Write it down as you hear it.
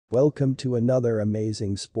Welcome to another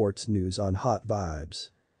amazing sports news on Hot Vibes.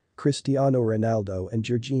 Cristiano Ronaldo and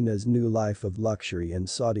Georgina's new life of luxury in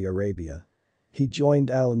Saudi Arabia. He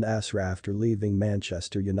joined Al Nassr after leaving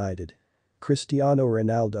Manchester United. Cristiano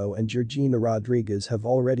Ronaldo and Georgina Rodríguez have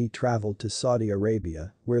already traveled to Saudi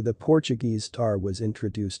Arabia, where the Portuguese star was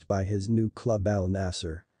introduced by his new club Al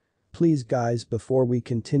Nassr. Please guys, before we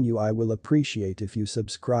continue, I will appreciate if you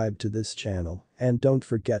subscribe to this channel and don't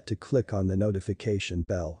forget to click on the notification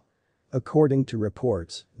bell. According to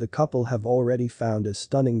reports, the couple have already found a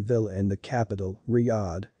stunning villa in the capital,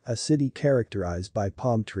 Riyadh, a city characterized by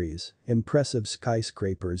palm trees, impressive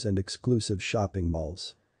skyscrapers and exclusive shopping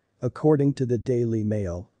malls. According to the Daily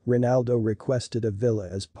Mail, Ronaldo requested a villa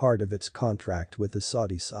as part of its contract with the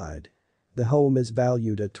Saudi side. The home is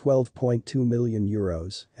valued at €12.2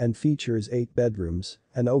 million and features 8 bedrooms,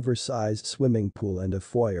 an oversized swimming pool and a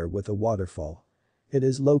foyer with a waterfall. It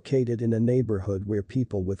is located in a neighborhood where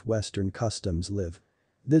people with Western customs live.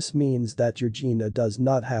 This means that Georgina does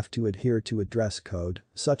not have to adhere to a dress code,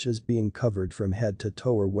 such as being covered from head to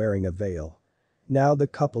toe or wearing a veil. Now the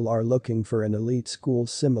couple are looking for an elite school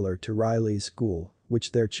similar to Riley's school,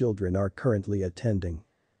 which their children are currently attending.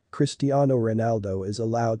 Cristiano Ronaldo is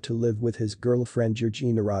allowed to live with his girlfriend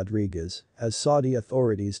Georgina Rodríguez, as Saudi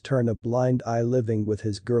authorities turn a blind eye living with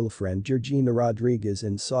his girlfriend Georgina Rodríguez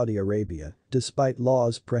in Saudi Arabia, despite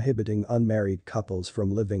laws prohibiting unmarried couples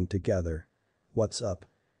from living together. What's up?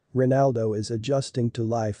 Ronaldo is adjusting to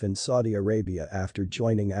life in Saudi Arabia after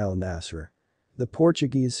joining Al Nassr. The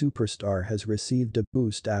Portuguese superstar has received a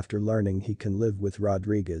boost after learning he can live with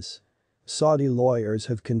Rodríguez. Saudi lawyers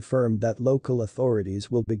have confirmed that local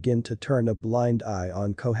authorities will begin to turn a blind eye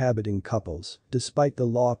on cohabiting couples, despite the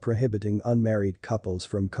law prohibiting unmarried couples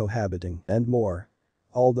from cohabiting and more.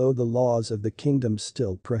 Although the laws of the kingdom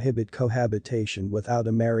still prohibit cohabitation without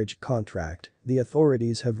a marriage contract, the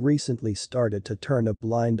authorities have recently started to turn a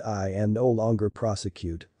blind eye and no longer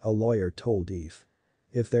prosecute, a lawyer told EFE.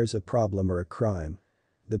 If there's a problem or a crime.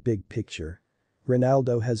 The big picture.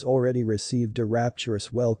 Ronaldo has already received a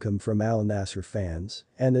rapturous welcome from Al Nassr fans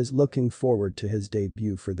and is looking forward to his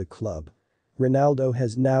debut for the club. Ronaldo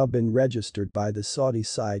has now been registered by the Saudi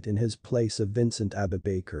side in his place of Vincent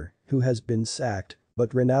Abubaker, who has been sacked, but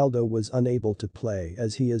Ronaldo was unable to play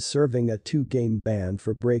as he is serving a 2-game ban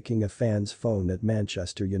for breaking a fan's phone at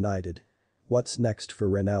Manchester United. What's next for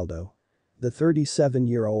Ronaldo? The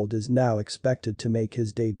 37-year-old is now expected to make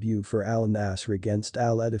his debut for Al Nassr against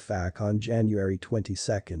Al Ettifaq on January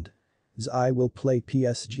 22. Zai will play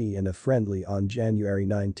PSG in a friendly on January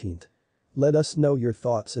 19. Let us know your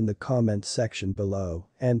thoughts in the comment section below,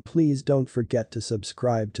 and please don't forget to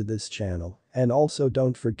subscribe to this channel, and also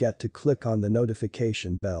don't forget to click on the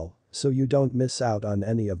notification bell so you don't miss out on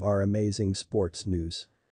any of our amazing sports news.